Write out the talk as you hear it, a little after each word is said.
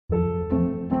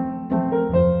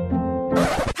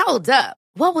Hold up.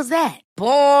 What was that?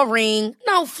 Boring.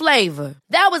 No flavor.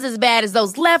 That was as bad as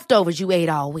those leftovers you ate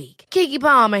all week. Keke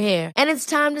Palmer here, and it's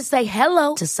time to say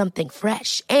hello to something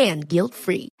fresh and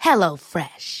guilt-free. Hello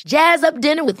Fresh. Jazz up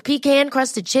dinner with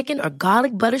pecan-crusted chicken or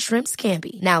garlic butter shrimp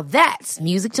scampi. Now that's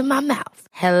music to my mouth.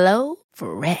 Hello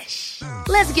Fresh.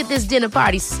 Let's get this dinner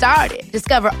party started.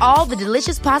 Discover all the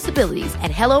delicious possibilities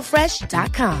at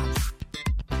hellofresh.com.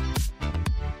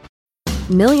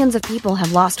 Millions of people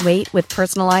have lost weight with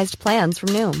personalized plans from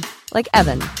Noom. Like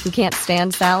Evan, who can't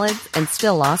stand salads and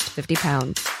still lost 50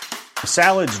 pounds.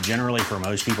 Salads generally for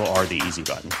most people are the easy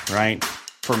button, right?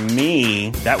 For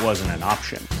me, that wasn't an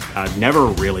option. I never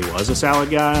really was a salad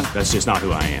guy. That's just not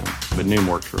who I am. But Noom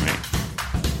worked for me.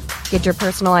 Get your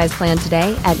personalized plan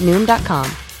today at Noom.com.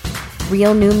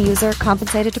 Real Noom user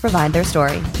compensated to provide their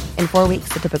story. In 4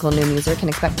 weeks, the typical Noom user can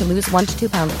expect to lose 1 to 2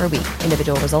 pounds per week.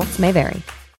 Individual results may vary.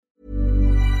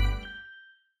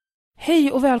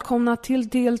 Hej och välkomna till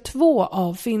del 2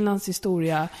 av Finlands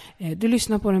historia. Du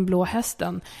lyssnar på Den blå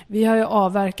hästen. Vi har ju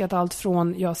avverkat allt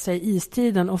från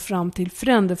istiden och fram till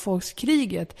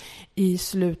Frändefolkskriget i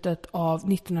slutet av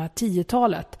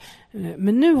 1910-talet.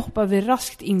 Men nu hoppar vi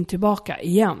raskt in tillbaka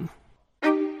igen.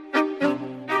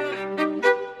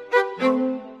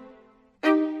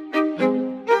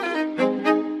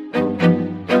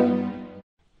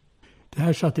 Det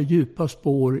här satte djupa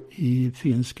spår i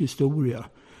finsk historia.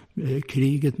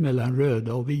 Kriget mellan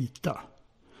röda och vita.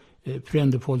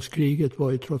 Frändefolkskriget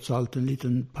var ju trots allt en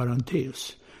liten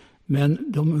parentes.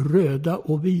 Men de röda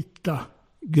och vita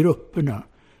grupperna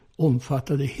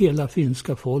omfattade hela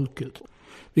finska folket.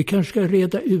 Vi kanske ska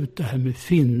reda ut det här med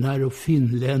finnar och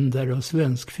finländare och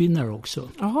svenskfinnar också.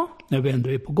 Aha. När vi ändå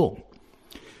är på gång.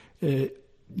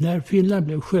 När Finland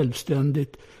blev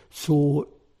självständigt så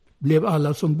blev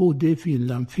alla som bodde i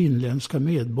Finland finländska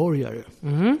medborgare.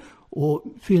 Mm. Och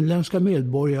finländska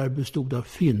medborgare bestod av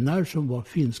finnar som var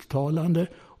finsktalande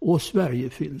och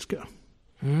sverigefinska.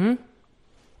 Mm.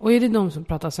 Och är det de som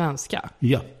pratar svenska?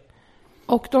 Ja.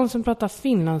 Och de som pratar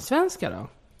finlandssvenska då?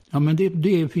 Ja, men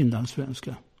det är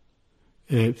finlandssvenska.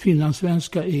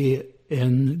 Finlandssvenska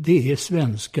det är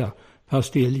svenska,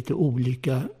 fast det är lite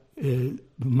olika.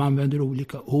 Man använder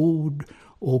olika ord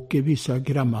och vissa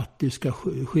grammatiska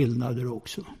skillnader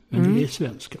också. Men det är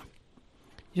svenska.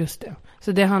 Just det.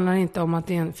 Så det handlar inte om att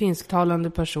det är en finsktalande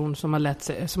person som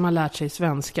har lärt sig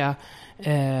svenska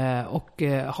och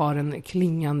har en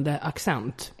klingande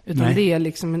accent. Utan Nej. Det är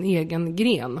liksom en egen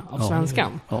gren av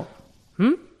svenskan. Ja.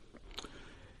 Mm?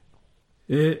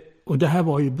 Och det här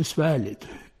var ju besvärligt.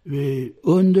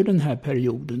 Under den här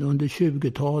perioden, under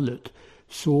 20-talet,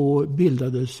 så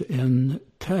bildades en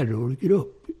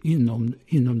terrorgrupp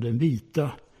inom den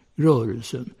vita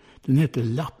rörelsen. Den hette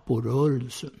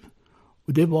Lapporörelsen.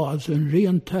 Och det var alltså en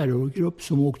ren terrorgrupp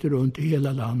som åkte runt i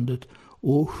hela landet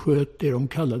och sköt det de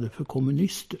kallade för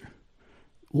kommunister.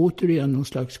 Återigen någon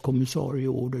slags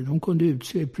kommissarieorder. De kunde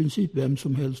utse i princip vem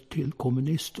som helst till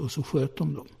kommunist och så sköt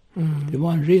de dem. Mm. Det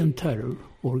var en ren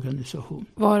terrororganisation.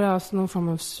 Var det alltså någon form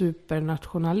av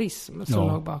supernationalism som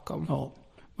låg bakom? Ja.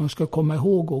 Man ska komma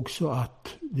ihåg också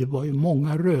att det var ju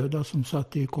många röda som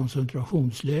satt i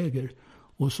koncentrationsläger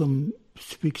och som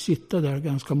fick sitta där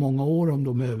ganska många år om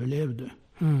de överlevde.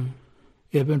 Mm.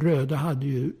 Även röda hade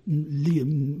ju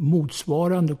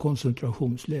motsvarande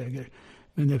koncentrationsläger.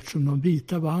 Men eftersom de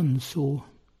vita vann så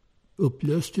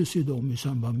upplöstes ju de i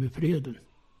samband med freden.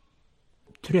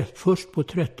 Först på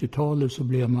 30-talet så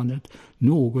blev man ett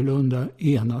någorlunda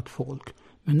enat folk.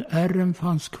 Men ärren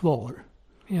fanns kvar.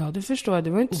 Ja, det förstår jag. Det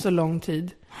var inte så lång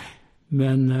tid.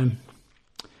 Men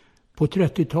på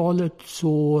 30-talet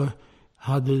så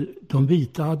hade de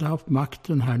vita haft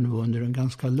makten här nu under en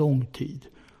ganska lång tid.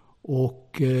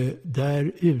 Och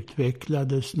där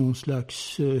utvecklades någon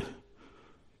slags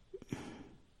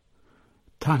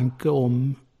tanke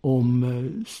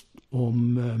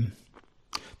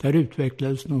där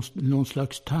utvecklades någon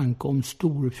slags tanke om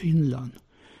Storfinland.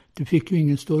 Det fick ju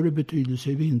ingen större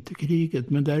betydelse i vinterkriget,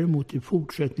 men däremot i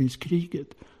fortsättningskriget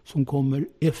som kommer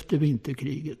efter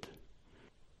vinterkriget.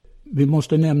 Vi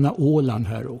måste nämna Åland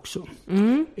här också.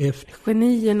 Mm.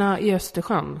 Genierna i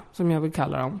Östersjön, som jag vill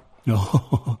kalla dem.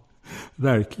 Ja,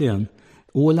 verkligen.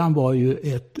 Åland var ju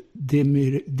ett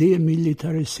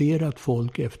demilitariserat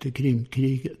folk efter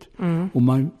Krimkriget. Mm. Och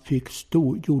man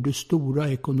gjorde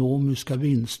stora ekonomiska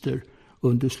vinster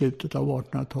under slutet av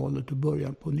 1800-talet och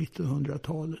början på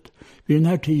 1900-talet. Vid den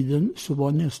här tiden så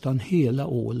var nästan hela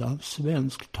Åland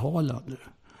svensktalande.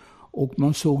 Och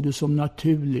man såg det som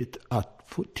naturligt att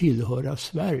få tillhöra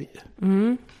Sverige.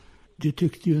 Mm. Det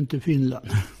tyckte ju inte Finland.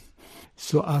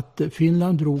 Så att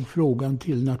Finland drog frågan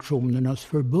till Nationernas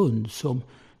förbund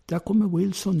Där kommer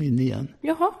Wilson in igen.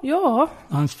 Jaha, ja.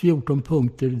 Hans 14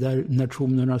 punkter där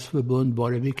Nationernas förbund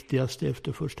var det viktigaste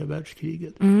efter första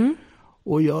världskriget.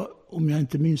 Och om jag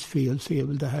inte minns fel så är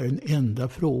väl det här en enda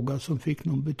fråga som fick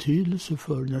någon betydelse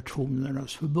för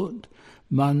Nationernas förbund.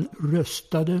 Man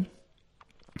röstade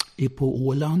på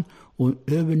Åland och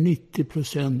över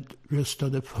 90%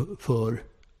 röstade för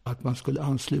att man skulle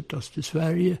anslutas till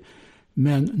Sverige.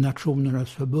 Men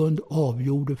Nationernas förbund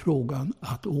avgjorde frågan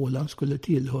att Åland skulle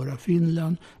tillhöra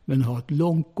Finland men ha ett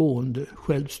långtgående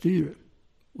självstyre.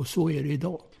 Och så är det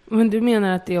idag. Men du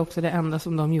menar att det är också det enda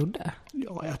som de gjorde?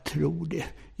 Ja, jag tror det.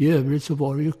 I övrigt så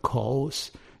var det ju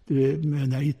kaos.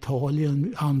 När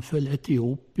Italien anföll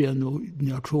Etiopien och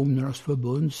Nationernas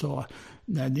förbund sa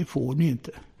nej, det får ni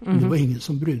inte. Det var ingen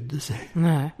som brydde sig.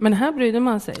 Nej, men här brydde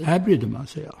man sig? Här brydde man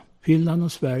sig, ja. Finland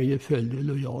och Sverige följde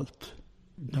lojalt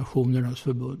Nationernas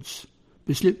förbunds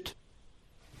beslut.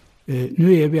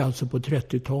 Nu är vi alltså på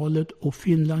 30-talet och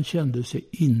Finland kände sig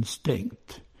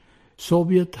instängt.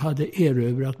 Sovjet hade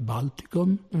erövrat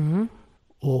Baltikum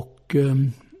och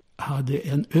hade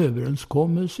en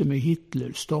överenskommelse med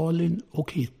Hitler, Stalin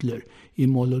och Hitler i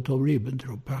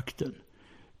Molotov-Ribbentrop-pakten.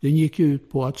 Den gick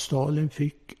ut på att Stalin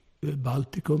fick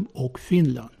Baltikum och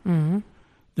Finland.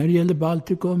 När det gäller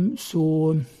Baltikum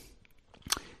så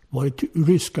var det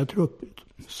ryska trupper,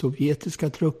 sovjetiska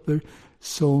trupper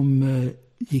som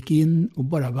gick in och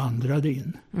bara vandrade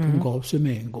in. De gav sig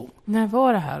med en gång. När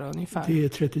var det här ungefär? Det är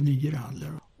 39 det handlar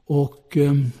om. Och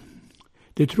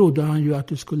det trodde han ju att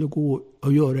det skulle gå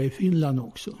att göra i Finland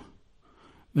också.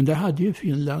 Men där hade ju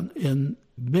Finland en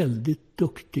väldigt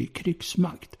duktig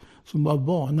krigsmakt som var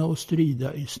vana att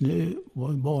strida i snö,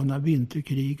 var vana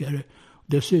vinterkrigare.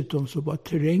 Dessutom så var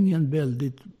terrängen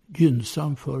väldigt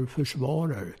gynnsam för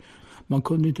försvarare. Man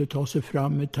kunde inte ta sig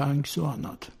fram med tanks och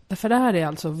annat. För det här är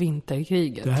alltså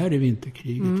vinterkriget? Det här är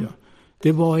vinterkriget, ja.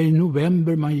 Det var i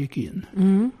november man gick in.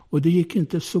 Och det gick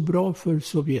inte så bra för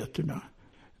sovjeterna.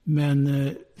 Men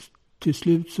till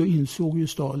slut så insåg ju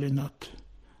Stalin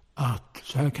att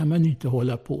så här kan man inte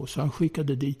hålla på. Så han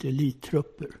skickade dit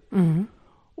elittrupper.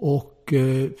 Och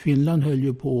Finland höll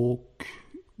ju på att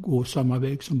gå samma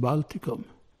väg som Baltikum.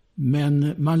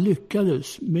 Men man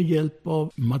lyckades med hjälp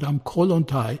av Madame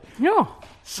Kollontaj. Ja,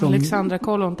 Alexandra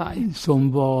Kollontaj.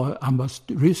 Som var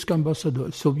rysk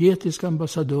ambassadör, sovjetisk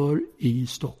ambassadör i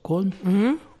Stockholm.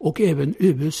 Och även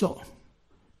USA.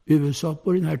 USA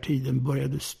på den här tiden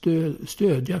började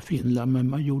stödja Finland, men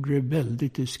man gjorde det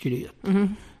väldigt diskret.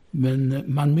 Men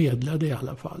man medlade i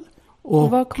alla fall.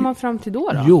 Och vad kom man fram till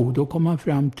då? Jo, då kom man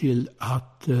fram till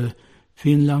att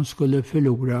Finland skulle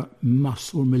förlora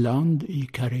massor med land i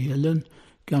Karelen,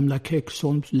 gamla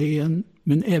Keksholms län,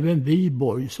 men även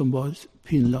Viborg som var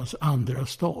Finlands andra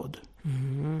stad.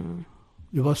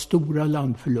 Det var stora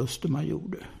landförluster man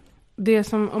gjorde. Det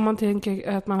som, om man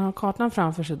tänker att man har kartan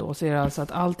framför sig då, så är det alltså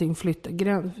att allting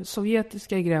flyttar,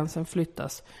 sovjetiska gränsen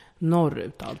flyttas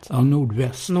norrut alltså? Ja,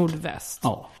 nordväst. Nordväst.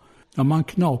 Ja. Ja, man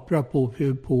knaprar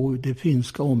på det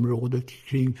finska området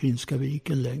kring Finska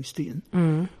viken längst in.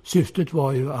 Syftet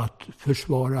var ju att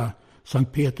försvara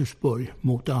Sankt Petersburg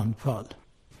mot anfall.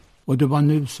 Och det var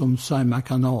nu som Saimaa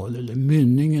kanal, eller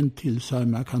mynningen till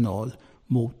Saimaa kanal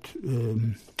mot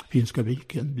Finska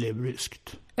viken blev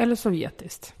ryskt. Eller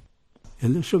sovjetiskt.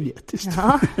 Eller sovjetiskt.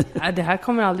 Ja, det här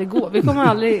kommer aldrig gå. Vi kommer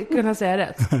aldrig kunna säga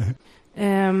rätt.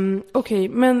 Okej,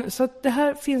 men så att det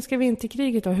här finska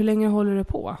vinterkriget då, hur länge håller det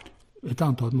på? Ett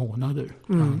antal månader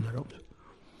handlar om det.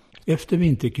 Efter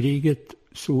vinterkriget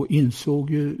så insåg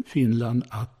ju Finland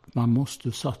att man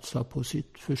måste satsa på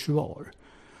sitt försvar.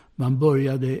 Man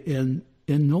började en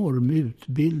enorm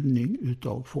utbildning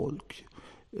utav folk.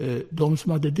 De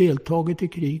som hade deltagit i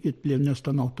kriget blev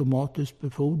nästan automatiskt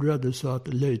befordrade så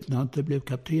att löjtnanter blev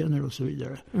kaptener och så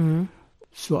vidare.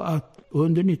 Så att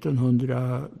under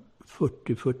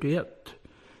 1940-41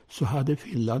 så hade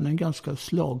Finland en ganska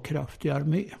slagkraftig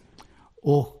armé.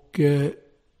 Och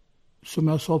som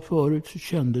jag sa förut så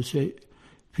kände sig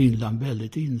Finland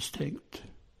väldigt instängt.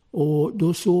 Och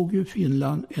då såg ju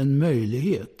Finland en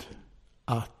möjlighet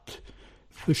att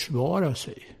försvara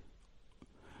sig.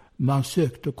 Man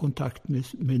sökte kontakt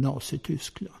med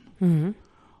Nazityskland.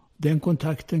 Den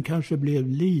kontakten kanske blev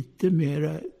lite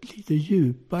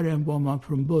djupare än vad man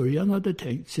från början hade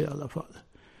tänkt sig i alla fall.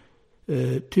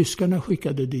 Tyskarna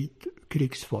skickade dit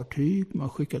krigsfartyg, man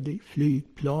skickade dit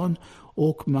flygplan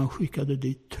och man skickade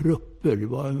dit trupper. Det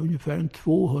var ungefär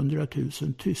 200 000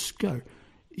 tyskar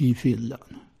i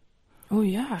Finland.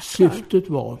 Syftet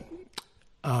var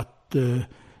att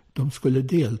de skulle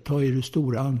delta i det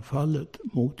stora anfallet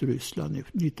mot Ryssland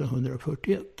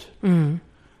 1941.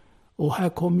 Och här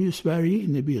kommer ju Sverige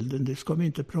in i bilden. Det ska vi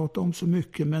inte prata om så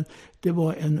mycket, men det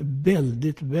var en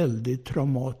väldigt, väldigt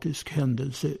traumatisk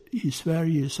händelse i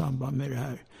Sverige i samband med det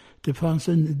här. Det fanns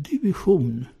en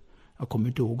division, jag kommer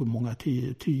inte ihåg hur många,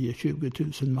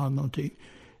 10-20 000 man någonting,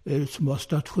 som var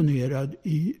stationerad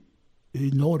i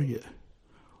Norge.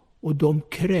 Och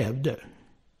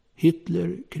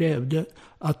Hitler krävde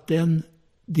att den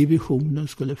divisionen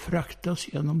skulle fraktas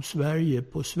genom Sverige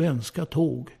på svenska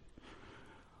tåg.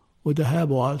 Och det här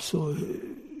var alltså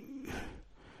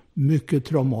mycket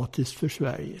traumatiskt för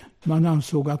Sverige. Man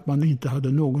ansåg att man inte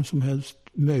hade någon som helst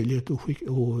möjlighet att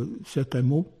sätta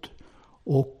emot.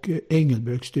 Och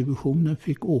Engelbrektsdivisionen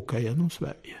fick åka genom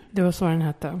Sverige. Det var så den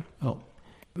hette? Ja.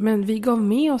 Men vi gav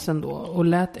med oss ändå och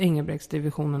lät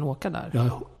Engelbrektsdivisionen åka där?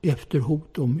 Ja, efter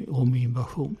hot om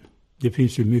invasion. Det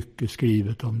finns ju mycket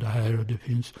skrivet om det här och det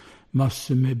finns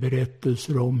massor med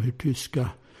berättelser om hur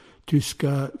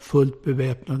tyska fullt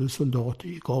beväpnade soldater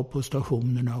gick av på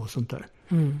stationerna och sånt där.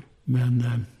 Mm.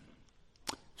 Men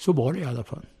så var det i alla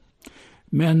fall.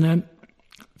 Men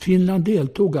Finland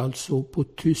deltog alltså på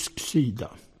tysk sida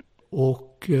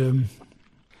och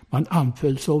man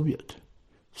anföll Sovjet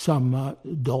samma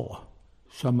dag,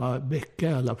 samma vecka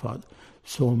i alla fall,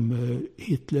 som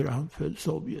Hitler anföll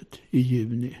Sovjet i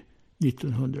juni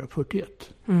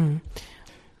 1941. Mm.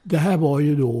 Det här var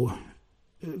ju då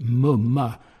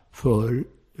mumma för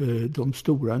de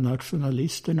stora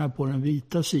nationalisterna på den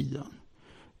vita sidan.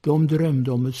 De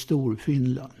drömde om ett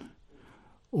Storfinland.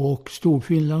 Och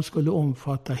Storfinland skulle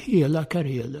omfatta hela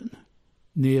Karelen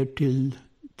ner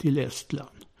till Estland.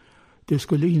 Det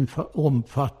skulle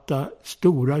omfatta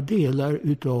stora delar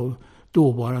utav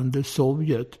dåvarande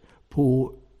Sovjet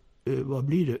på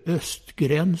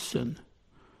östgränsen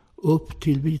upp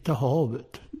till Vita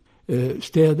havet.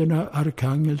 Städerna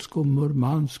Arkhangelsk och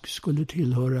Murmansk skulle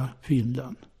tillhöra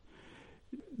Finland.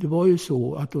 Det var ju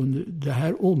så att under det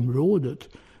här området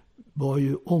var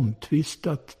ju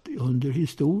omtvistat under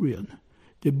historien.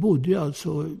 Det bodde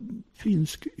alltså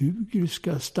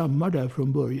finsk-ugriska stammar där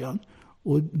från början.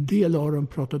 Och en del av dem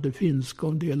pratade finska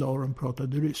och en del av dem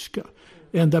pratade ryska.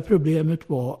 Enda problemet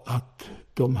var att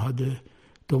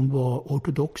de var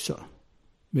ortodoxa.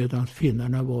 Medan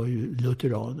finnarna var ju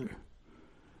lutheraner.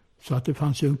 Så att det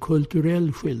fanns ju en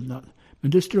kulturell skillnad.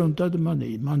 Men det struntade man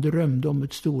i. Man drömde om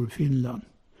ett Storfinland.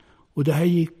 Och det här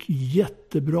gick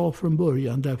jättebra från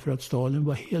början därför att Stalin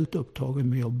var helt upptagen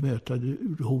med att möta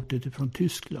hotet från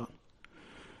Tyskland.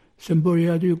 Sen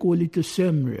började det ju gå lite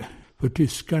sämre för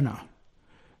tyskarna.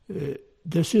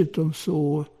 Dessutom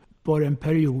så var det en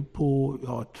period på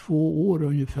 2 år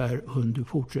ungefär under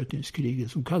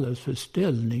fortsättningskriget som kallades för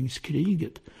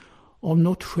ställningskriget. Av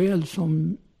något skäl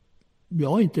som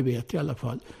jag inte vet i alla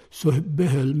fall så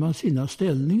behöll man sina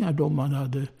ställningar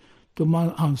de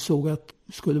man ansåg att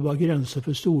skulle vara gränser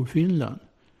för Storfinland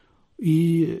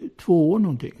i 2 år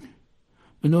någonting.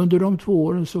 Men under de 2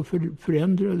 åren så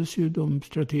förändrades ju de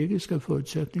strategiska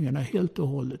förutsättningarna helt och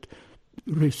hållet.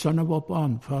 Ryssarna var på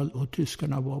anfall och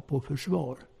tyskarna var på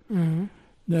försvar. Mm.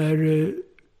 När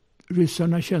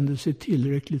ryssarna kände sig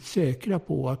tillräckligt säkra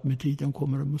på att med tiden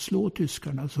kommer de att slå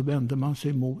tyskarna så vände man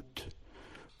sig mot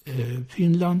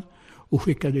Finland och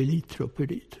skickade elittrupper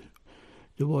dit.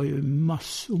 Det var ju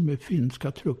massor med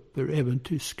finska trupper, även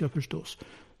tyska förstås,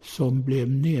 som blev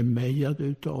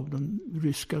nedmejade av de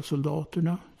ryska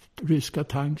soldaterna, ryska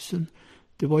tanksen.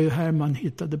 Det var ju här man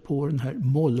hittade på den här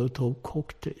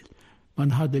Molotov-cocktail.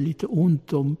 Man hade lite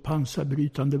ont om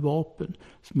pansarbrytande vapen.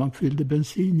 Så man fyllde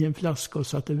bensin i en flaska och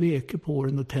satte veke på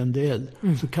den och tände eld.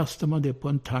 Mm. Så kastade man det på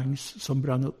en tanks som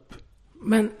brann upp.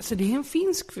 Men så det är en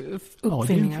finsk uppfinning? Ja,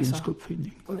 det är en finsk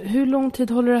uppfinning. Hur lång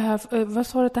tid håller det här, vad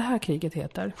sa du att det här kriget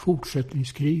heter?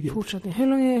 Fortsättningskriget. Hur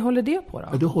lång håller det på då?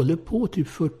 Ja, det håller på till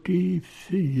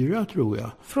 44 tror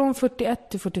jag. Från 41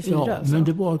 till 44 ja, alltså? Men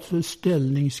det var alltså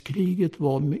ställningskriget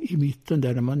var i mitten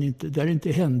där det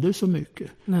inte hände så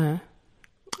mycket. Nej.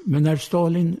 Men när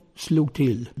Stalin slog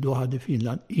till, då hade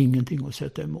Finland ingenting att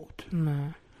sätta emot. Nej.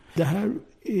 Det här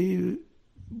är ju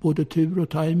både tur och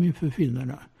timing för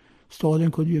finnarna.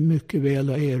 Stalin kunde ju mycket väl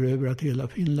ha erövrat hela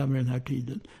Finland med den här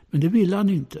tiden. Men det ville han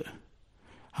inte.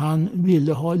 Han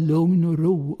ville ha lugn och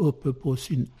ro uppe på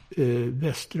sin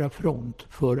västra front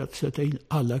för att sätta in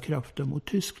alla krafter mot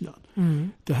Tyskland. Mm.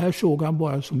 Det här såg han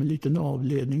bara som en liten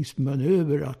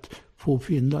avledningsmanöver att få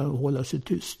Finland att hålla sig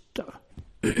tysta.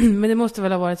 Men det måste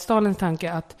väl ha varit Stalins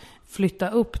tanke att flytta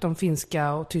upp de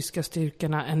finska och tyska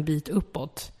styrkorna en bit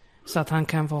uppåt så att han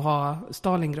kan få ha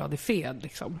Stalingrad i fred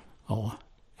liksom. Ja,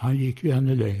 han gick ju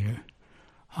ännu längre.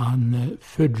 Han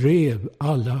fördrev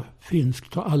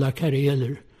alla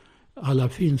kareler, alla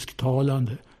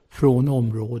finsktalande från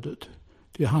området.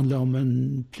 Det handlar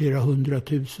om flera 100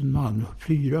 000 man,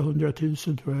 400 000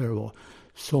 tror jag det var,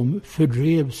 som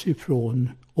fördrevs ifrån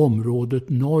området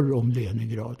norr om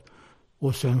Leningrad.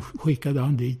 Och sen skickade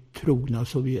han dit trogna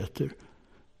sovjeter.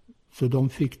 Så de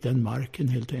fick den marken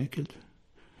helt enkelt.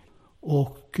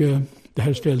 Och det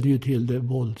här ställde ju till det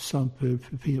våldsamt.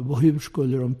 Hur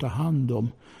skulle de ta hand om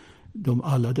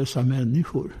alla dessa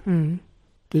människor? Mm.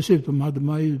 Dessutom hade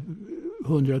man ju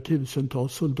 100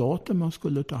 000-tals soldater man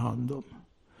skulle ta hand om.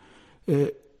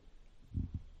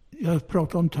 Jag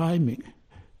pratar om timing.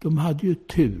 De hade ju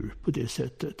tur på det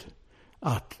sättet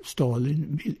att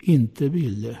Stalin inte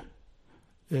ville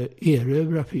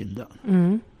erövra Finland.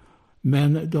 Mm.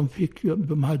 Men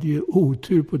de hade ju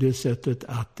otur på det sättet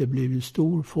att det blev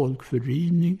stor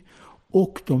folkfördrivning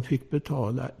och de fick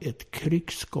betala ett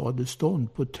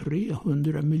krigsskadestånd på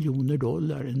 $300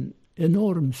 miljoner, en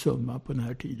enorm summa på den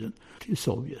här tiden, till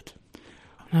Sovjet.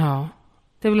 Ja,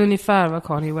 det är väl ungefär vad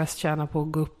Kanye West tjänar på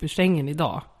att gå upp ur sängen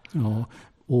idag. Ja,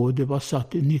 och det var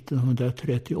satt i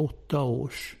 1938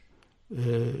 års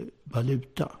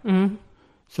valuta. Mm.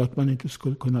 Så att man inte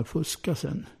skulle kunna fuska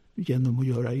sen genom att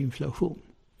göra inflation.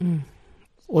 Mm.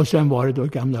 Och sen var det då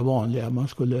gamla vanliga. Man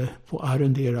skulle få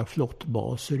arrendera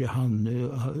flottbaser i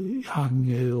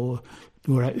Hangö och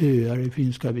några öar i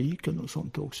Finska viken och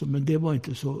sånt också. Men det var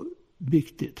inte så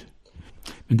viktigt.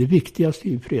 Men det viktigaste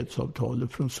i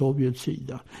fredsavtalet från Sovjets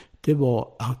sida, det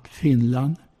var att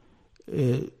Finland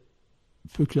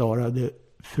förklarade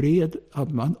fred,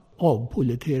 att man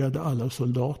avpoliterade alla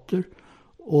soldater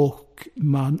och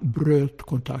man bröt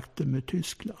kontakten med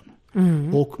Tyskland.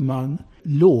 Mm. Och man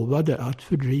lovade att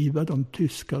fördriva de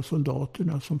tyska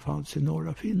soldaterna som fanns i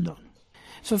norra Finland.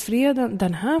 Så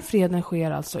den här freden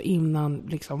sker alltså innan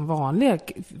liksom vanliga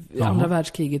andra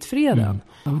världskriget-freden? Mm.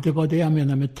 Ja, det var det jag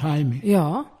menar med timing.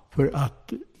 Ja. För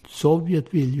att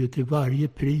Sovjet vill ju till varje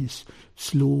pris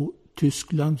slå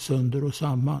Tyskland sönder och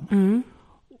samman. Mm.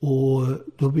 Och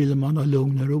då ville man ha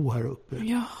lugn och ro här uppe.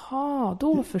 Jaha,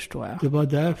 då förstår jag. Det var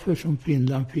därför som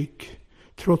Finland fick,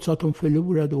 trots att de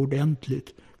förlorade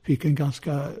ordentligt, fick en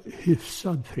ganska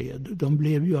hyfsad fred. De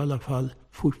blev ju i alla fall,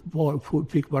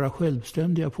 fick vara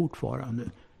självständiga fortfarande.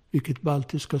 Vilket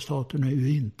baltiska staterna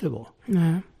ju inte var.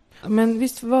 Nej. Men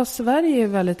visst var Sverige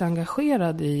väldigt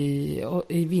engagerad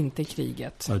i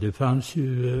vinterkriget? Ja, det fanns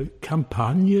ju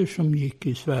kampanjer som gick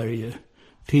i Sverige.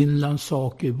 Finlands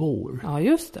sak är vår. Ja,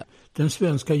 just det. Den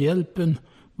svenska hjälpen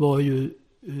var ju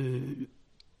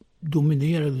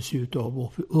dominerades ju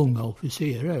av unga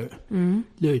officerare. Mm.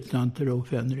 Löjtnanter och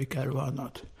fänrikar och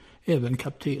annat. Även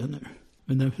kaptener.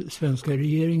 Men den svenska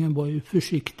regeringen var ju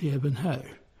försiktig även här.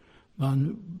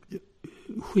 Man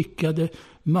skickade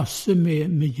massor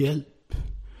med hjälp.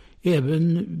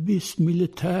 Även viss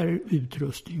militär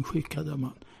utrustning skickade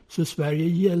man. Så Sverige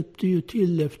hjälpte ju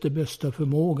till efter bästa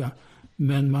förmåga.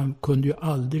 Men man kunde ju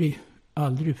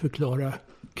aldrig förklara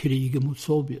krig mot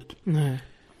Sovjet. Nej.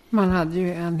 Man hade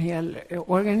ju en hel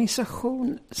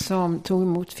organisation som tog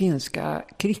emot finska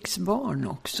krigsbarn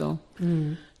också.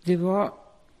 Mm. Det var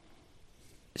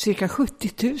cirka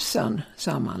 70 000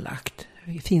 sammanlagt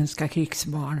finska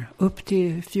krigsbarn. Upp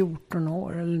till 14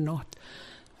 år eller något.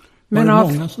 Men var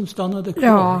det många som stannade kvar?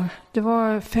 Ja, det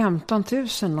var 15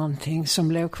 000 någonting som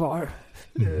blev kvar.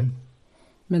 Mm.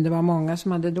 Men det var många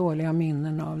som hade dåliga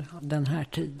minnen av den här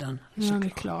tiden. Ja, det är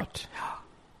klart. Ja.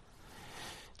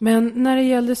 Men när det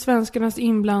gällde svenskarnas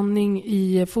inblandning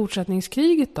i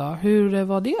fortsättningskriget då, hur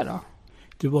var det då?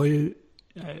 Det var ju,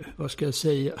 vad ska jag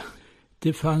säga,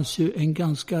 det fanns ju en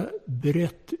ganska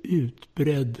brett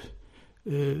utbredd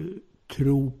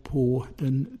tro på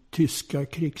den tyska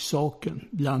krigssaken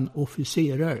bland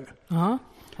officerare. Ja.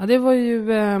 Ja, det var ju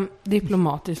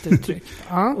diplomatiskt uttryckt.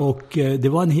 Ja. Och det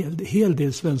var en hel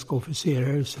del svenska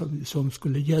officerare som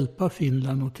skulle hjälpa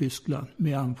Finland och Tyskland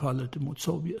med anfallet mot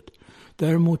Sovjet.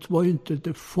 Däremot var ju inte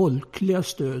det folkliga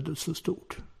stödet så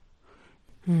stort.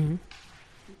 Mm.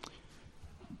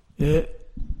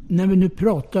 När vi nu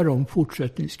pratar om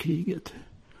fortsättningskriget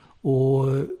och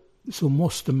så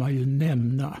måste man ju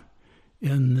nämna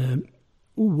en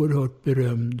oerhört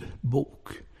berömd bok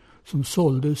som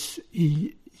såldes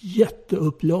i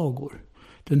jätteupplagor.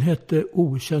 Den hette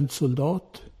Okänd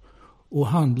soldat och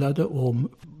handlade om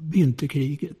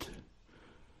vinterkriget.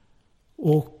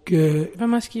 Och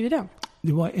vem har skrivit den?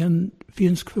 Det var en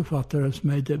finsk författare som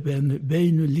hette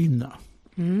Väinö Linna.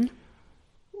 Mm.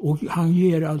 Och han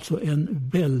ger alltså en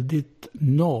väldigt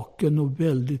naken och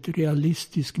väldigt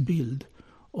realistisk bild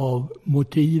av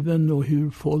motiven och hur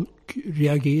folk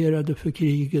reagerade för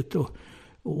kriget.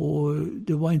 Och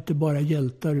det var inte bara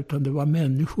hjältar utan det var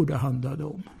människor det handlade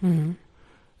om. Mm.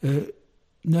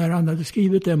 när han hade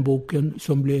skrivit den boken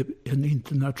som blev en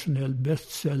internationell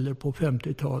bestseller på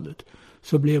 50-talet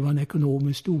så blev han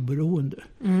ekonomiskt oberoende.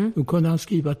 Då kunde han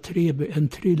skriva en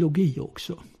trilogi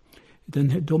också.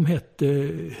 De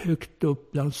hette Högt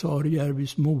upp bland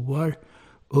Sarjärvis moar,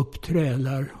 Upp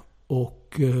trälar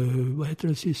och vad heter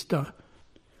den sista?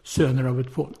 Söner av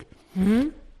ett folk.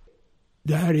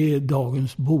 Det här är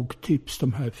dagens boktips,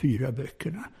 de här 4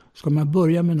 böckerna. Ska man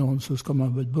börja med någon så ska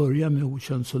man väl börja med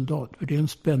Okänd soldat. För det är en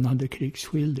spännande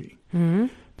krigsskildring.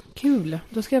 Kul,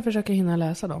 då ska jag försöka hinna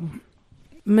läsa dem.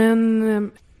 Men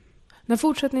när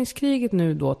fortsättningskriget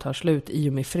nu då tar slut i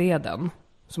och med freden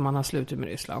som man har slutit med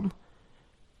Ryssland,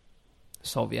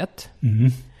 Sovjet,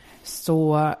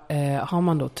 så har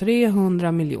man då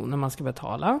 300 miljoner man ska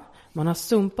betala. Man har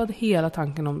sumpat hela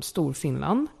tanken om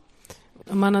Storfinland.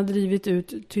 Man har drivit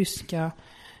ut tyska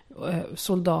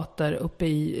soldater uppe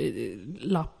i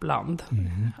Lappland.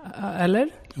 Eller?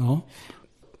 Ja.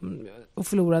 Och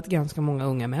förlorat ganska många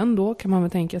unga män då, kan man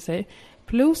väl tänka sig.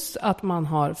 Plus att man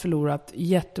har förlorat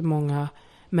jättemånga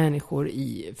människor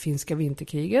i finska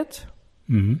vinterkriget.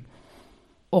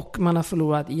 Och man har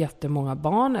förlorat jättemånga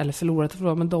barn. Eller förlorat,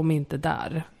 men de är inte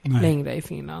där längre i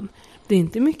Finland. Det är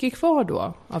inte mycket kvar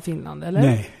då av Finland, eller?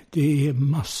 Nej, det är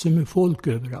massor med folk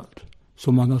överallt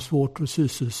som man har svårt att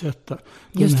sysselsätta.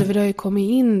 Just det, för det har ju kommit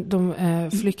in de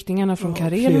flyktingarna från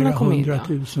Karelen. Flera 100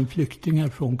 000 flyktingar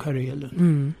från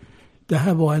Karelen. Det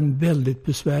här var en väldigt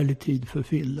besvärlig tid för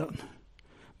Finland.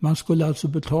 Man skulle alltså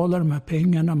betala de här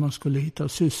pengarna, man skulle hitta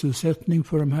sysselsättning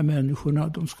för de här människorna,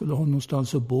 de skulle ha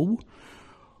någonstans att bo.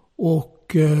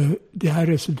 Och det här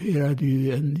resulterade ju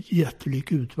i en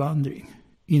jättelik utvandring,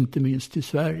 inte minst till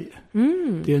Sverige.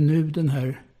 Det är nu den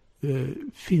här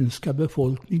finska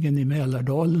befolkningen i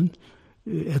Mälardalen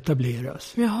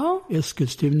etableras. Jaha.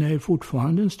 Eskilstuna är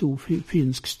fortfarande en stor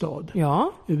finsk stad.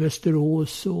 Ja.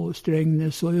 Västerås och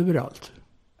Strängnäs och överallt.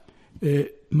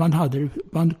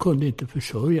 Man kunde inte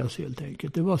försörja sig helt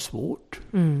enkelt. Det var svårt.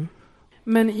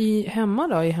 Men i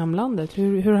hemlandet,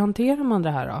 hur hanterar man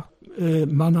det här då?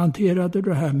 Man hanterade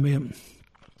det här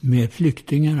med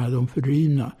flyktingarna, de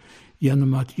fördrivna,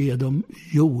 genom att ge dem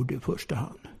jord i första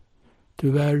hand.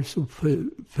 Tyvärr så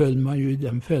föll man ju i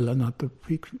den fällan att de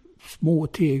fick små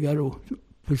tegar att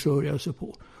försörja sig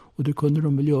på. Och det kunde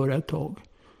de väl göra ett tag.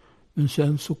 Men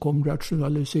sen så kom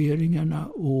rationaliseringarna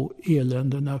och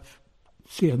eländena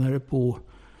senare på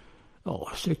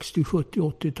 60, 70,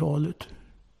 80-talet.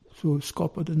 Så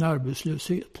skapade en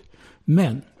arbetslöshet.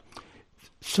 Men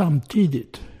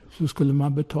samtidigt så skulle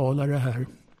man betala det här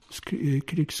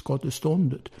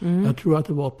krigsskadeståndet. Jag tror att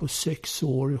det var på 6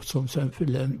 år som sen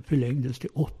förlängdes till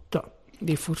 8.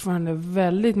 Det är fortfarande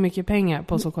väldigt mycket pengar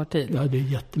på så kort tid. Ja, det är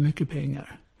jättemycket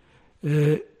pengar.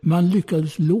 Man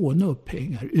lyckades låna upp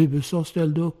pengar. USA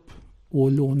ställde upp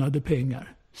och lånade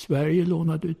pengar. Sverige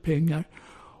lånade ut pengar.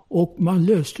 Och man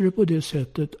löste det på det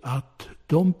sättet att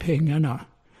de pengarna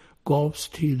gavs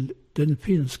till den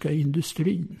finska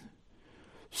industrin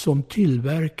som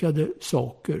tillverkade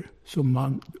saker som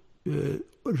man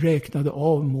räknade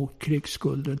av mot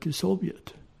krigsskulden till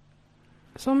Sovjet.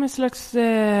 Som en slags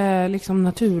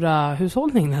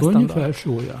naturahushållning nästan. Ungefär då.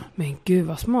 Så, ja. Men gud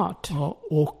vad smart. Ja,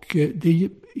 och det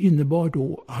innebar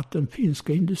då att den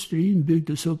finska industrin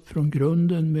byggdes upp från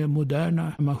grunden med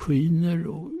moderna maskiner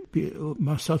och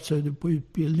man satsade på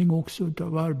utbildning också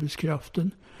av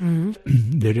arbetskraften.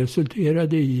 Det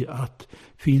resulterade i att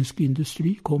finsk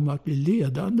industri kom att bli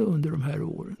ledande under de här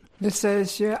åren. Det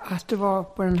sägs ju att det var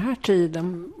på den här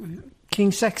tiden, kring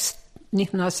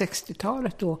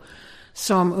 1960-talet då,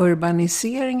 som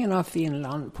urbaniseringen av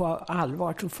Finland på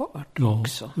allvar tog fart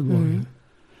också. Det var det.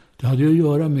 Det hade ju att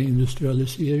göra med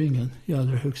industrialiseringen i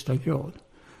allra högsta grad.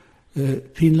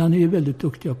 Finland är väldigt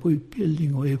duktiga på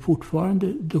utbildning och är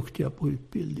fortfarande duktiga på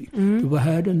utbildning. Det var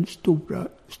här den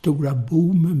stora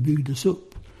boomen byggdes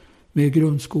upp. Med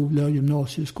grundskola,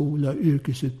 gymnasieskola,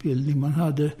 yrkesutbildning. Man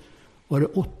hade, var det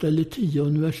 8 eller 10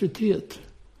 universitet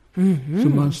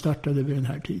som man startade vid den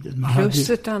här tiden. Plus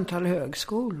ett antal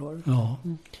högskolor. Ja.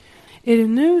 Är det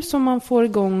nu som man får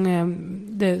igång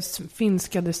den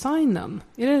finska designen?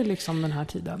 Är det liksom den här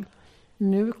tiden?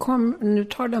 Nu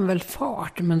tar den väl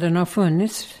fart, men den har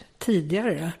funnits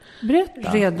tidigare.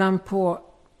 Berätta. Redan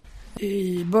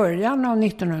i början av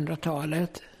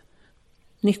 1900-talet,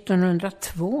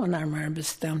 1902 närmare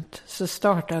bestämt, så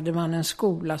startade man en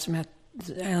skola som hette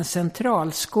en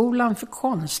centralskolan för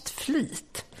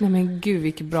konstflit. Nej men gud,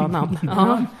 vilket bra namn.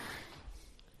 Ja.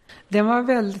 Den var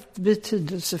väldigt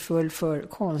betydelsefull för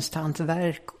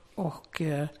konsthantverk och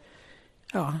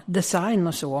design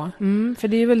och så. För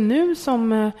det är väl nu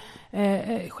som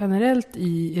generellt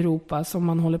i Europa som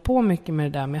man håller på mycket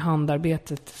med det där med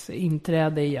handarbetets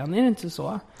inträde igen. Är det inte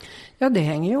så? Ja, det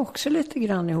hänger ju också lite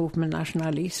grann ihop med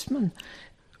nationalismen.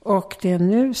 Och det är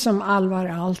nu som Alvar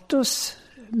Aaltos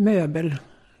möbel,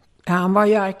 han var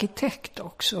ju arkitekt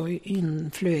också,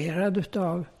 influerad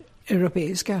av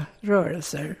europeiska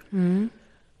rörelser,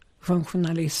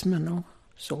 funktionalismen och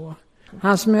så.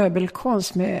 Hans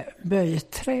möbelkonst med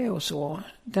böjträ och så,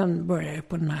 den började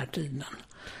på den här tiden.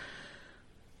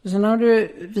 Sen har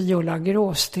du Viola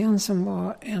Gråsten som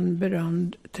var en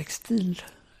berömd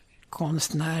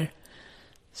textilkonstnär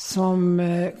som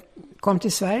kom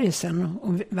till Sverige sen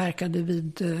och verkade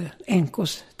vid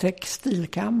NKs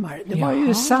textilkammare. Det var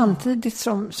ju samtidigt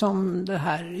som det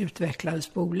här utvecklades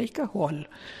på olika håll.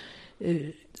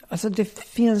 Alltså det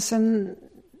finns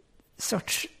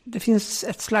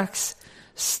ett slags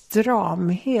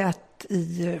stramhet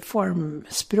i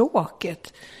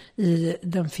formspråket i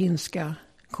den finska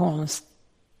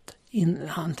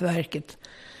konsthantverket.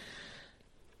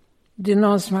 Det är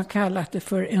någon som har kallat det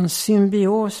för en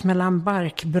symbios mellan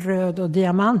barkbröd och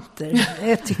diamanter.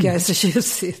 Det tycker jag är så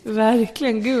tjusigt.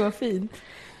 Verkligen, gud vad fint.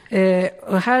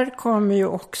 Och här kommer ju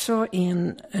också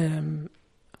in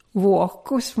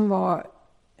Vuokko som var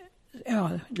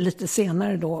lite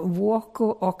senare då. Vuokko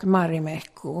och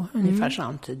Marimekko ungefär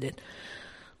samtidigt.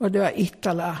 Och det var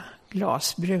Ittala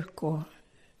glasbruk och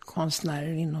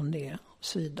konstnärer inom det och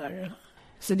så vidare.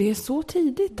 Så det är så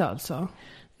tidigt alltså?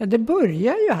 Ja, det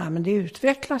börjar ju här, men det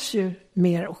utvecklas ju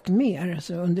mer och mer.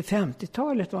 Så under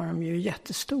 50-talet var de ju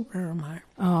jättestora de här.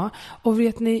 Ja, och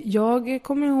vet ni, jag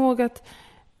kommer ihåg att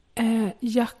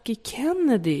Jackie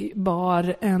Kennedy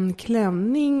bar en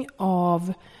klänning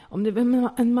av, om det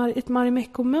var ett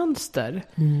Marimekko-mönster.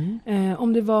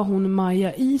 Om det var hon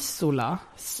Maja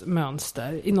Isolas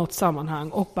mönster i något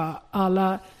sammanhang. Och bara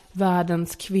alla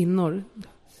världens kvinnor,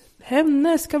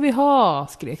 henne ska vi ha,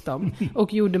 skrek de.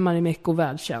 Och gjorde Marimekko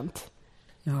välkänt.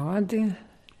 Ja, det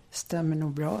stämmer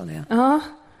nog bra det. Ja.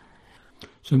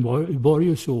 Sen var det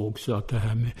ju så också att det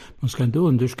här med, man ska inte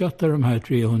underskatta de här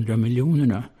 300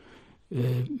 miljonerna.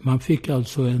 Man fick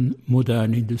alltså en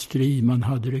modern industri, man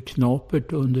hade det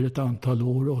knapert under ett antal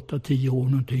år, 8-10 år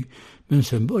någonting. Men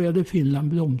sen började Finland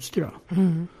blomstra.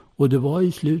 Och det var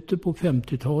i slutet på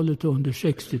 50-talet och under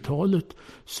 60-talet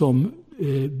som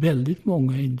väldigt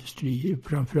många industrier,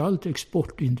 framförallt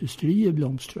exportindustrier,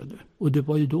 blomstrade. Och det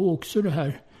var ju då också det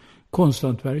här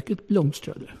konsthantverket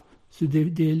blomstrade. Så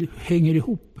det hänger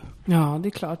ihop. Ja, det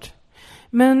är klart.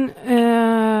 Men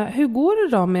hur går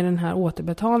det då med den här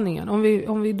återbetalningen?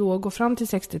 Om vi då går fram till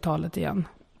 60-talet igen.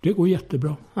 Det går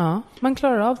jättebra. Ja, man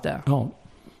klarar av det. Ja.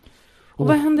 Och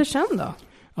vad händer sen då?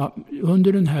 Ja,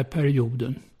 under den här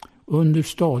perioden, under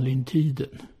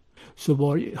Stalintiden,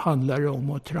 så handlade det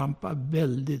om att trampa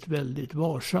väldigt, väldigt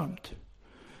varsamt.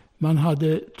 Man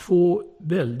hade 2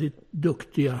 väldigt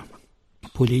duktiga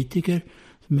politiker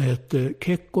som hette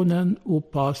Kekkonen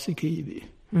och Paasikivi.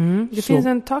 Det finns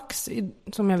en tax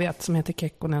som jag vet som heter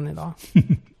Kekkonen idag.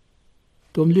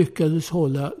 De lyckades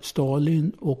hålla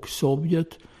Stalin och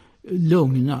Sovjet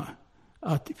lugna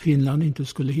att Finland inte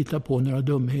skulle hitta på några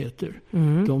dumheter.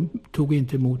 De tog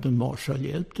inte emot en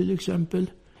Marshallhjälp till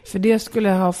exempel. För det skulle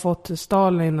ha fått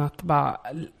Stalin att bara...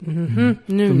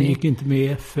 De gick inte med i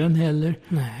FN heller.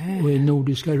 Nej. Och i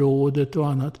Nordiska rådet och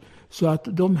annat. Så att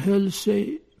de höll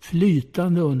sig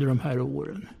flytande under de här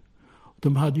åren.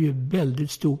 De hade ju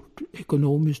väldigt stort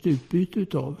ekonomiskt utbyte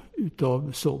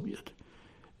utav Sovjet.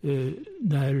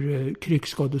 När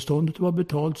krigsskadeståndet var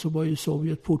betalt så var ju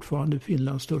Sovjet fortfarande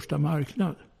Finlands största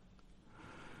marknad.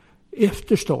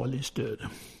 Efter Stalins död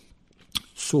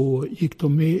så gick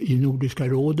de med i Nordiska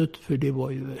rådet, för det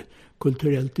var ju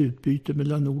kulturellt utbyte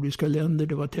mellan nordiska länder.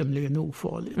 Det var tämligen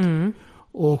ofarligt.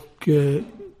 Och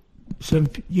sen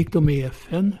gick de med i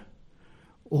FN.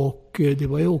 Och det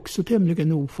var ju också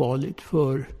tämligen ofarligt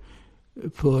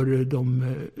för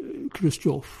de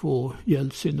Khrushchev och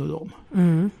Jeltsin och dem.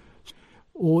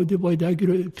 Och det var ju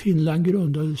där Finland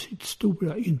grundade sitt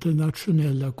stora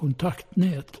internationella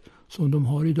kontaktnät som de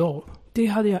har idag. Det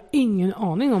hade jag ingen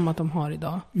aning om att de har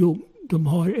idag. Jo, de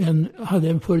hade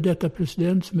en före detta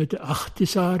president som heter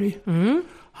Ahtisaari.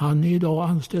 Han är idag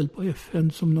anställd på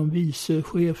FN som någon vice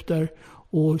chef där.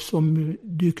 Och som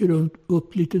dyker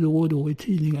upp lite då och då i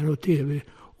tidningar och tv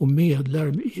och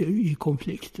medlar i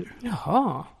konflikter.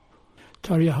 Jaha.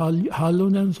 Tarja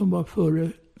Halonen som var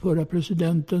förra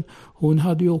presidenten, hon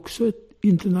hade ju också ett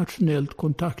internationellt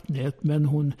kontaktnät, men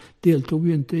hon deltog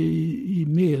ju inte i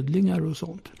medlingar och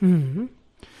sånt.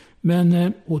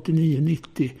 Men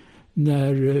 89-90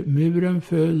 när muren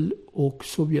föll och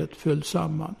Sovjet föll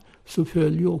samman, så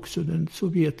föll ju också den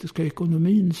sovjetiska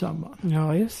ekonomin samman.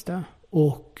 Ja, just det.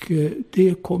 Och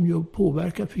det kom ju att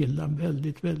påverka Finland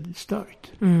väldigt, väldigt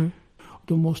starkt.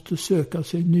 De måste söka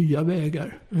sig nya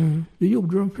vägar. Det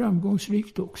gjorde de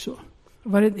framgångsrikt också.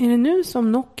 Är det nu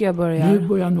som Nokia börjar? Nu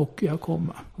börjar Nokia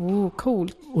komma.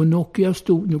 Coolt. Och Nokia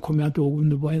stod, nu kommer jag inte ihåg om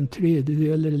det var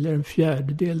 1/3 eller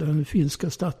 1/4 av den finska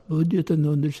statsbudgeten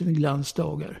under sina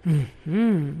glansdagar.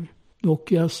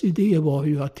 Nokias idé var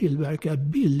ju att tillverka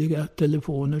billiga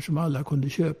telefoner som alla kunde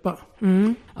köpa.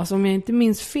 Alltså om jag inte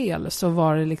minns fel så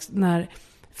var det liksom när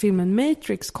filmen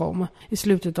Matrix kom i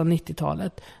slutet av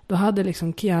 90-talet. Då hade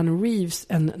liksom Keanu Reeves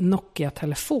en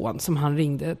Nokia-telefon som han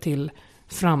ringde till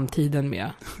framtiden med.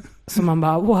 Så man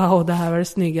bara, wow, det här var det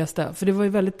snyggaste. För det var ju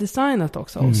väldigt designat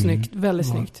också och snyggt, väldigt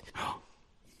snyggt.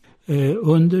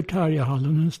 Under Tarja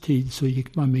Hallonens tid så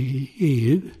gick man med i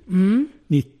EU.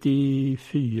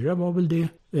 94 var väl det.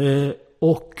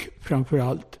 Och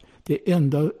framförallt det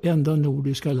enda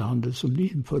nordiska landet som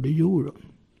införde euron.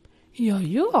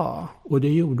 Ja. Och det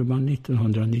gjorde man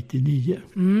 1999.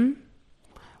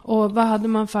 Och vad hade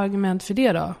man för argument för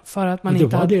det då? För att man det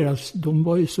inte var hade...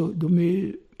 de är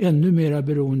ju ännu mer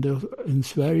beroende än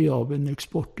Sverige av en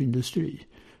exportindustri.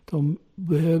 De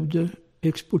behövde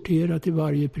exportera till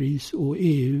varje pris och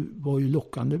EU var ju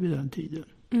lockande vid den tiden.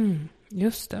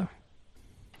 Just det.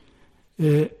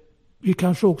 Vi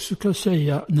kanske också ska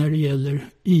säga när det gäller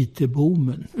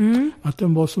IT-boomen att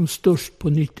den var som störst på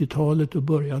 90-talet och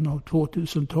början av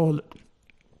 2000-talet.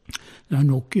 När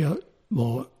Nokia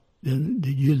var det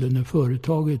gyllene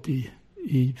företaget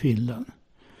i Finland.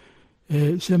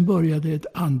 Sen började ett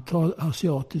antal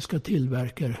asiatiska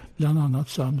tillverkare, bland annat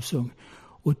Samsung,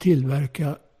 och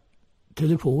tillverka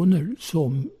telefoner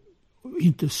som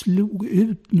inte slog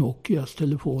ut Nokias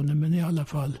telefoner men i alla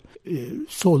fall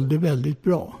sålde väldigt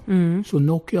bra. Så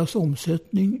Nokias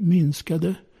omsättning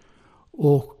minskade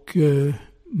och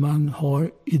man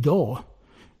har idag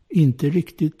inte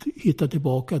riktigt hittat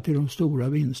tillbaka till de stora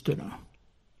vinsterna.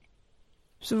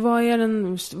 Så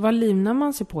vad livnar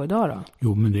man sig på idag då?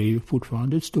 Jo, men det är ju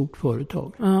fortfarande ett stort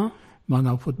företag. Man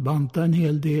har fått banta en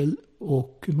hel del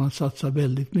och man satsar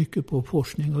väldigt mycket på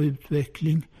forskning och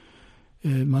utveckling.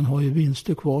 Man har ju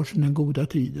vinster kvar sedan den goda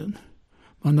tiden.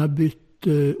 Man har bytt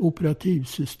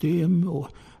operativsystem och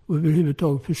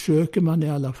överhuvudtaget försöker man i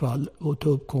alla fall att ta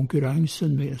upp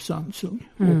konkurrensen med Samsung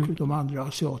och de andra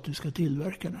asiatiska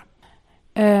tillverkarna.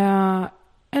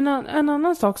 En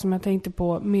annan sak som jag tänkte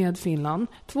på med Finland,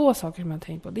 2 saker som jag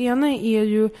tänkte på. Det ena är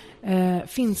ju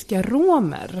finska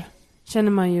romer,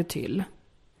 känner man ju till.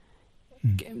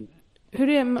 Hur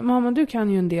är mamma, du kan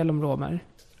ju en del om romer.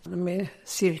 De är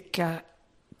cirka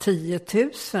 10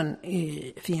 000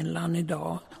 i Finland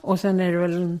idag. Och sen är det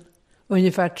väl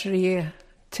ungefär 3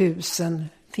 000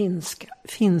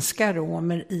 finska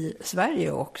romer i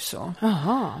Sverige också.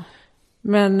 Aha.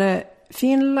 Men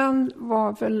Finland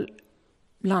var väl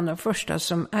bland de första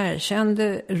som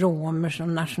erkände romer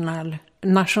som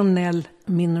nationell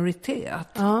minoritet.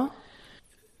 Ja.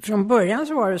 Från början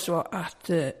så var det så att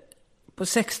på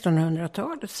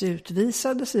 1600-talet så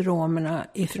utvisades romerna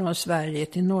ifrån Sverige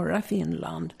till norra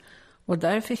Finland. Och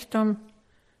där fick de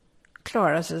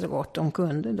klara sig så gott de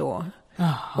kunde då.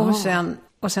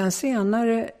 Och sen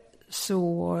senare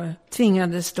så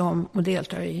tvingades de att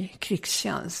delta i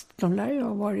krigstjänst. De lär ju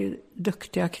ha varit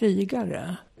duktiga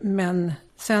krigare. Men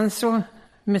sen så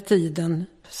med tiden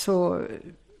så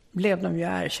blev de ju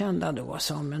erkända då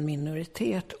som en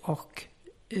minoritet och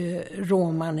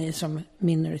romani som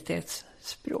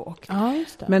minoritetsspråk. Ja,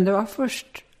 just det. Men det var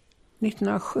först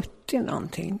 1970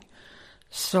 någonting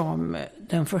som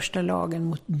den första lagen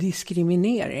mot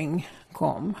diskriminering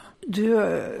kom.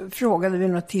 Du frågade vid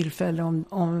något tillfälle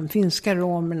om finska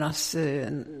romernas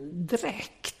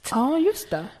dräkt. Ja, just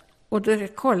det. Och då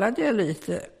kollade jag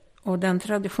lite. Och den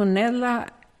traditionella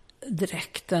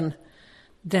dräkten,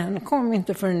 den kom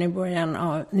inte förrän i början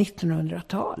av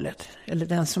 1900-talet. Eller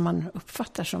den som man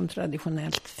uppfattar som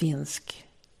traditionellt finsk.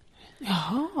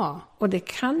 Jaha. Och det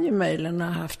kan ju möjligen ha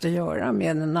haft att göra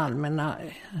med den allmänna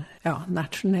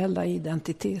nationella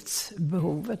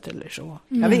identitetsbehovet eller så.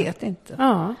 Jag vet inte.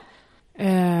 Ja.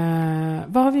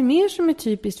 Vad har vi mer som är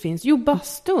typiskt finskt? Jo,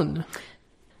 bastun.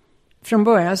 Från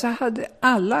början så hade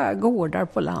alla gårdar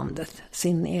på landet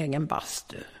sin egen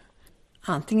bastu.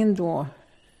 Antingen då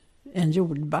en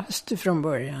jordbastu från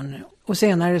början. Och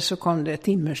senare så kom det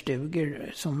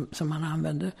timmerstugor som man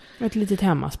använde. Ett litet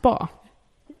hemmaspa.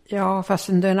 Ja, fast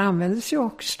den användes ju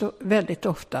också väldigt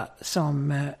ofta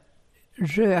som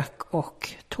rök- och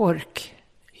tork.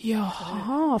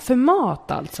 Jaha, för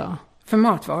mat alltså? För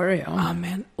matvaror, ja. Ja,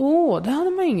 men det hade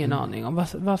man ingen aning om.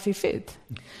 Vad fiffigt.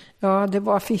 Ja, det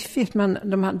var fiffigt, men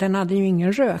den hade ju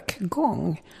ingen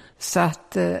rökgång. Så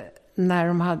att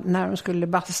när de skulle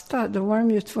basta, då var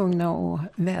de ju tvungna att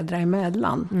vädra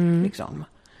emellan. Liksom.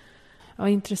 Ja,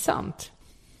 intressant.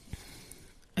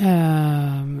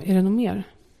 Är det något mer?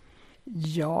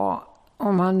 Ja,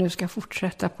 om man nu ska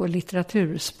fortsätta på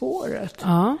litteraturspåret.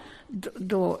 Ja.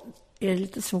 Då är det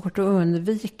lite svårt att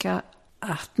undvika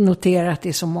att notera att det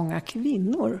är så många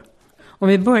kvinnor. Om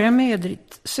vi börjar med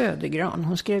Edith Södergran.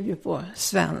 Hon skrev ju på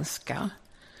svenska.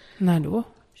 När då?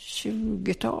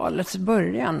 20-talets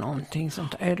början någonting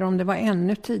sånt. Eller om det var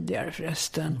ännu tidigare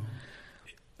förresten.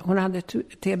 Hon hade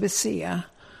TBC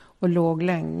och låg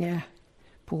länge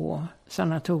på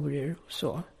sanatorier och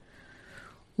så.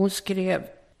 Hon skrev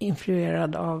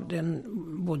influerad av den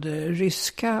både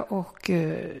ryska och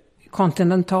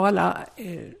kontinentala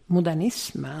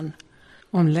modernismen.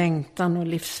 Om längtan och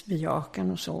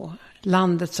livsbejakan och så.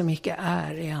 Landet som icke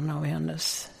är en av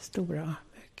hennes stora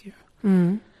böcker.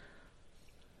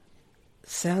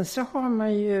 Sen så har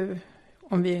man ju,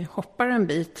 om vi hoppar en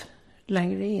bit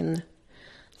längre in,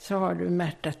 så har du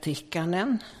Märta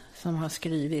Tikkanen som har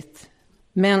skrivit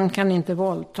Män kan inte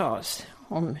våldtas,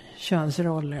 om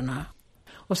könsrollerna.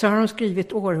 Och så har hon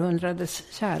skrivit Århundradets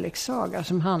kärlekssaga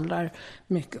som handlar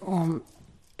mycket om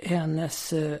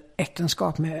hennes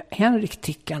äktenskap med Henrik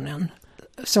Tikkanen,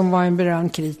 som var en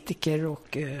berömd kritiker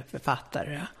och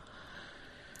författare.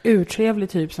 Urtrevlig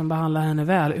typ som behandlar henne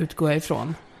väl, utgår jag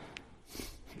ifrån.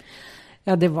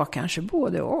 Ja, det var kanske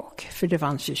både och, för det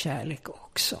fanns ju kärlek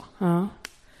också. Ja.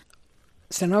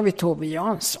 Sen har vi Tove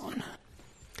Jansson.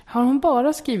 Har hon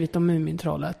bara skrivit om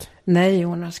Mumintrollet? Nej,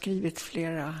 hon har skrivit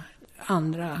flera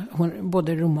andra,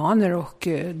 både romaner och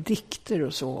dikter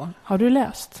och så. Har du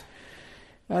läst?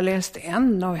 Jag har läst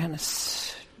en av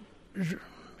hennes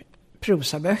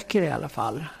prosaböcker i alla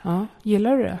fall. Ja,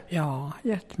 gillar du det? Ja,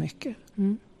 jättemycket.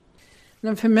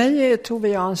 Men för mig är Tove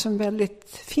Jansson väldigt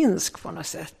finsk på något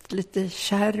sätt. Lite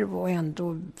kärv och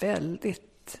ändå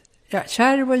väldigt... Ja,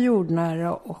 kärv och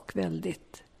jordnära och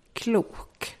väldigt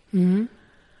klok.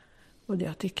 Och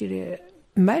jag tycker det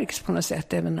märks på något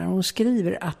sätt även när hon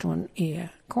skriver att hon är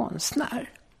konstnär.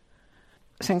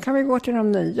 Sen kan vi gå till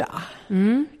de nya.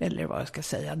 Eller vad jag ska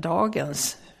säga,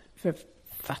 dagens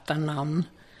författarnamn.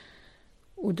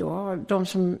 Och då, de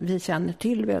som vi känner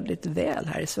till väldigt väl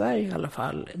här i Sverige i alla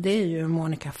fall, det är ju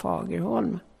Monica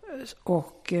Fagerholm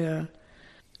och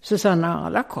Susanna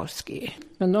Alakoski.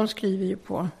 Men de skriver ju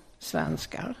på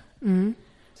svenska.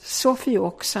 Sofie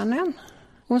Oksanen,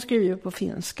 hon skriver ju på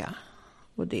finska.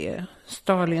 Och det är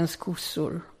Stalins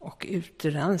kossor och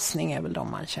utrensning är väl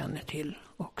de man känner till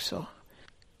också.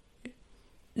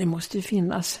 Det måste ju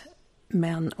finnas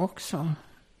män också.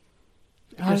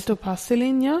 Arto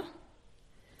Passilin, ja.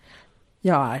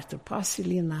 Ja, Arto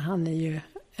Passilin, han är ju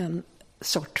en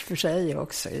sort för sig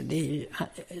också. Det är ju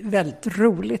väldigt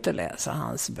roligt att läsa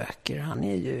hans böcker. Han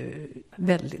är ju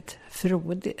väldigt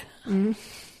frodig.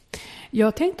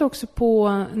 Jag tänkte också på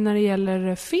när det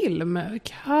gäller film.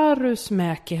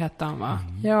 Karusmäki hette han, va?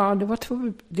 Ja,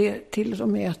 det är till och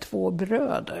med 2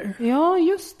 bröder. Ja,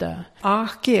 just det.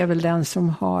 Aki är väl den som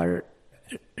har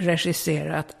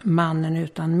regisserat Mannen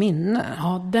utan minne.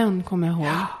 Ja, den kommer jag ihåg.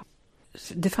 Ja.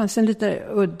 Det fanns en lite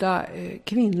udda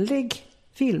kvinnlig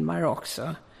filmare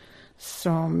också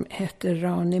som hette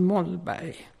Rani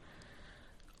Mollberg.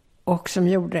 Och som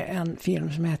gjorde en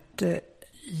film som hette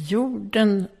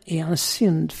Jorden är en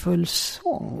syndfull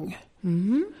sång.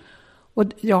 Och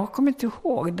jag kommer inte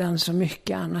ihåg den så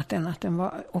mycket annat än att den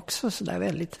var också så där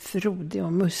väldigt frodig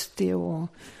och mustig och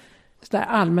så där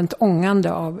allmänt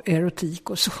ångande av erotik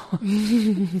och så.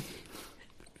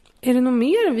 Är det något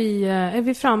mer är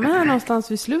vi framme här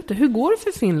någonstans vid slutet? Hur går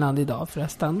det för Finland idag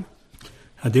förresten?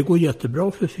 Ja, det går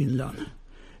jättebra för Finland.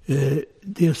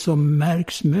 Det som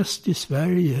märks mest i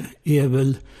Sverige är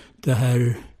väl det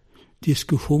här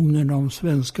diskussionen om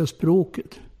svenska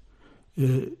språket.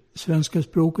 Svenska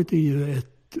språket är ju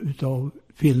ett av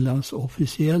Finlands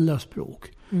officiella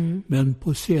språk. Men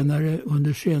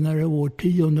under senare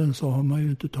årtionden så har man ju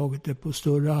inte tagit det på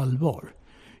större allvar.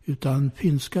 Utan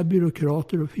finska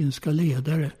byråkrater och finska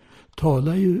ledare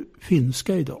talar ju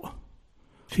finska idag.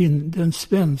 Den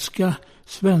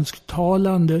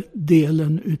svensktalande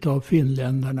delen utav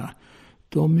finländarna,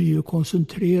 de är ju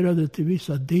koncentrerade till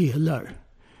vissa delar.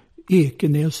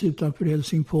 Ekenäs utanför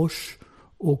Helsingfors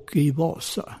och i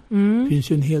Vasa. Det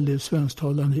finns ju en hel del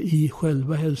svensktalande i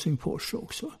själva Helsingfors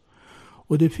också.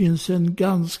 Och det finns en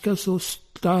ganska så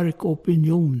stark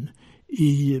opinion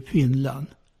i Finland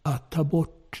att ta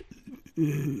bort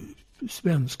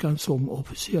svenskan som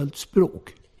officiellt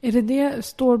språk. Är det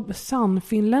står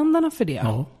Sannfinländarna för det?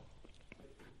 Ja.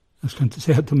 Jag ska inte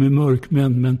säga att de är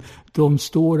mörkmän, men de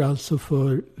står alltså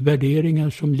för värderingar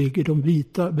som ligger de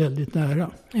vita väldigt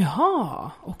nära.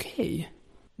 Jaha, okej.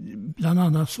 Bland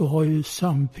annat så har ju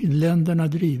Sannfinländarna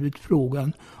drivit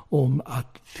frågan om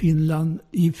att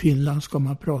i Finland ska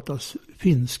man prata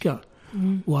finska.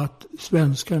 Och att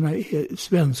svenska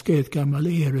är ett gammalt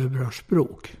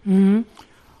erövrarspråk.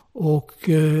 Och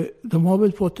de har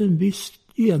väl fått en viss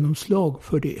genomslag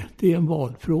för det. Det är en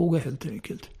valfråga helt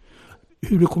enkelt.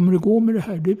 Hur det kommer att gå med det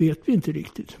här, det vet vi inte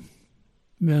riktigt.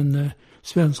 Men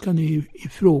svenskan är ju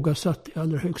ifrågasatt i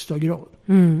allra högsta grad.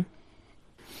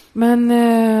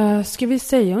 Men ska vi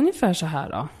säga ungefär så här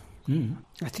då?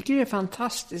 Jag tycker det är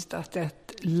fantastiskt att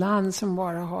ett land som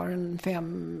bara har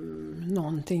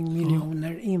 5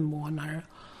 miljoner invånare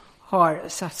har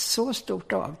satt så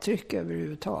stort avtryck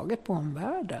överhuvudtaget på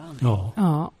omvärlden.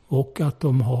 Ja. Och att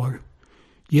de har,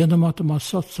 genom att de har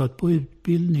satsat på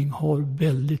utbildning, har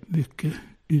väldigt mycket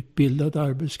utbildad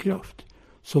arbetskraft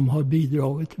som har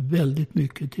bidragit väldigt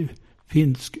mycket till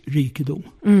finsk rikedom.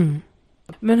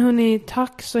 Men hörni,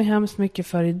 tack så hemskt mycket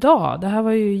för idag. Det här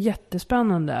var ju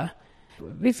jättespännande.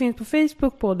 Vi finns på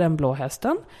Facebook på Den Blå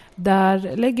Hästen.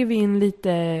 Där lägger vi in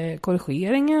lite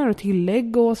korrigeringar och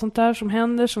tillägg och sånt där som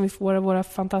händer, som vi får av våra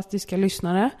fantastiska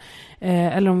lyssnare.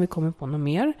 Eller om vi kommer på något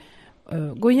mer.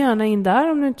 Gå gärna in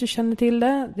där om du inte känner till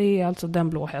det. Det är alltså Den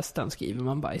Blå Hästen, skriver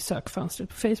man bara i sökfönstret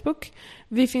på Facebook.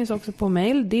 Vi finns också på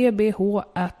mail,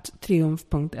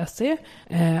 dbh@triumf.se.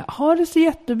 Ha det så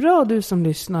jättebra du som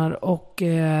lyssnar, och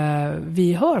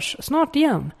vi hörs snart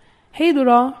igen. Hej då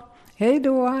då! Hej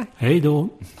då! Hej då!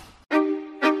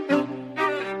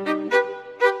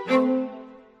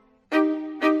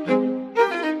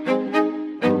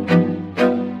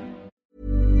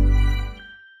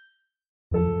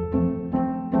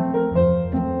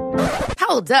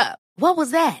 Hold up. What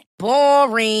was that?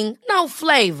 Boring. No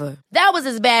flavor. That was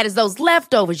as bad as those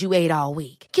leftovers you ate all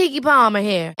week. Keke Palmer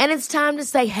here, and it's time to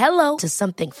say hello to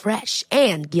something fresh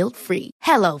and guilt-free.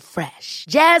 Hello Fresh.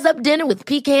 Jazz up dinner with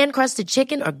pecan-crusted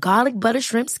chicken or garlic butter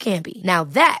shrimp scampi. Now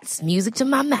that's music to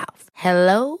my mouth.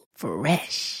 Hello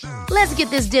Fresh. Let's get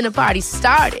this dinner party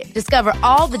started. Discover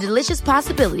all the delicious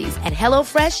possibilities at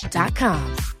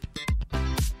hellofresh.com.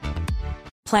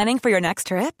 Planning for your next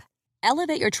trip?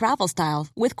 Elevate your travel style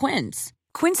with Quince.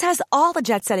 Quince has all the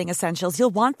jet-setting essentials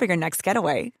you'll want for your next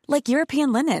getaway, like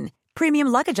European linen, premium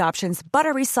luggage options,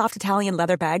 buttery soft Italian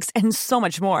leather bags, and so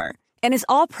much more. And is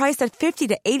all priced at 50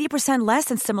 to 80% less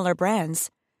than similar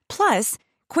brands. Plus,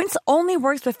 Quince only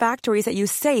works with factories that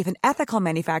use safe and ethical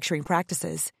manufacturing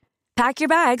practices. Pack your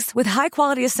bags with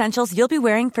high-quality essentials you'll be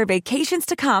wearing for vacations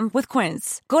to come with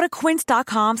Quince. Go to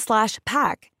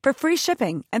quince.com/pack for free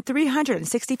shipping and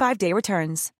 365-day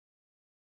returns.